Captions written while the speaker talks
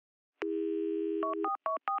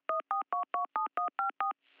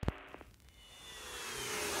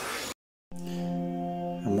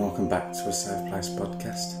And welcome back to a Safe Place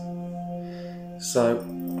podcast. So,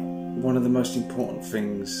 one of the most important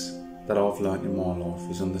things that I've learnt in my life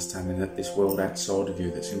is understanding that this world outside of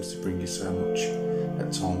you that seems to bring you so much,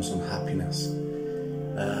 at times, unhappiness,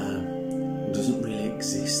 doesn't really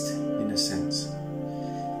exist in a sense.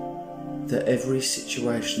 That every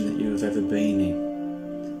situation that you have ever been in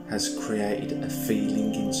has created a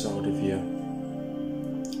feeling inside of you,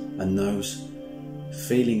 and those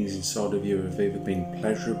feelings inside of you have either been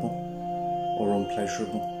pleasurable or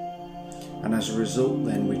unpleasurable, and as a result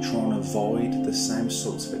then we try and avoid the same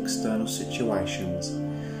sorts of external situations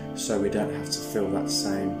so we don't have to feel that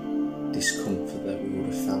same discomfort that we would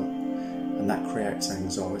have felt, and that creates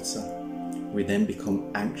anxiety. We then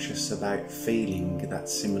become anxious about feeling that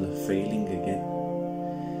similar feeling again,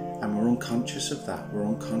 and we're unconscious of that. We're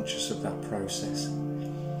unconscious of that process.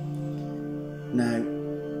 Now,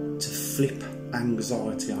 to flip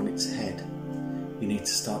anxiety on its head, you need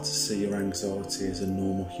to start to see your anxiety as a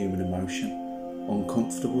normal human emotion.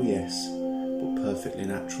 Uncomfortable, yes, but perfectly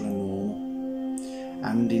natural and normal.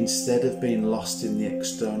 And instead of being lost in the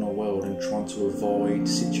external world and trying to avoid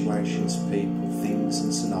situations, people, things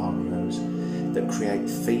and scenarios that create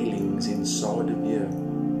feelings inside of you,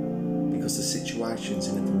 because the situations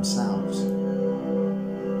in themselves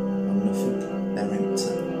are nothing, they're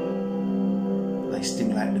empty. They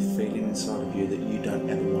stimulate the feeling inside of you that you don't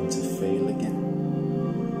ever want to feel again.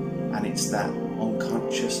 And it's that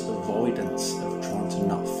unconscious avoidance of trying to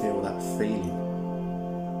not feel that feeling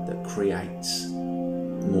that creates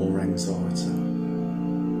more anxiety.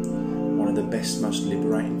 One of the best, most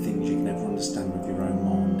liberating things you can ever understand with your own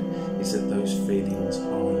mind is that those feelings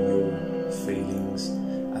are your feelings,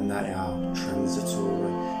 and they are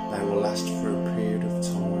transitory. They will last for a period of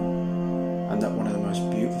time, and that one of the most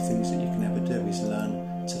beautiful things that you can ever do is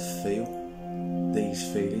learn to feel these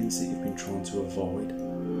feelings that you've been trying to avoid.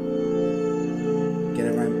 Get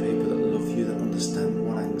around people that love you, that understand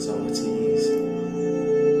what anxiety is,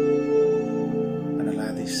 and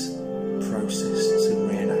allow this process to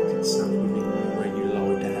reenact itself within you, where you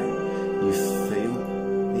lie down, you feel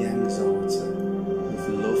the anxiety with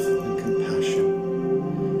love and compassion,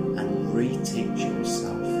 and reteach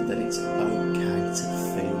yourself that it's okay to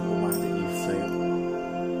feel the way that you feel.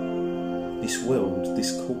 This world,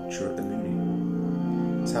 this culture at the minute,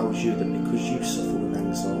 tells you that because you suffer with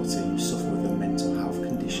anxiety, you suffer with a mental health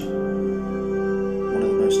condition. One of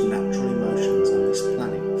the most natural emotions on this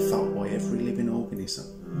planet, felt by every living organism,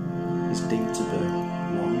 is deemed to be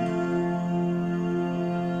wrong.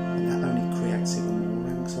 And that only creates even more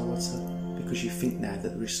anxiety, because you think now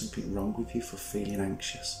that there is something wrong with you for feeling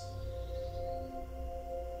anxious.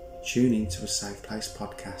 Tune in to a Safe Place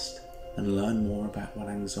podcast and learn more about what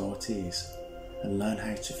anxiety is, and learn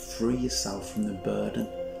how to free yourself from the burden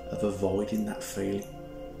of avoiding that feeling,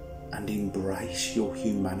 and embrace your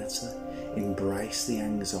humanity, embrace the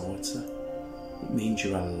anxiety. It means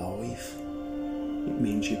you're alive, it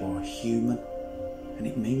means you are human, and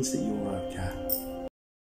it means that you're okay.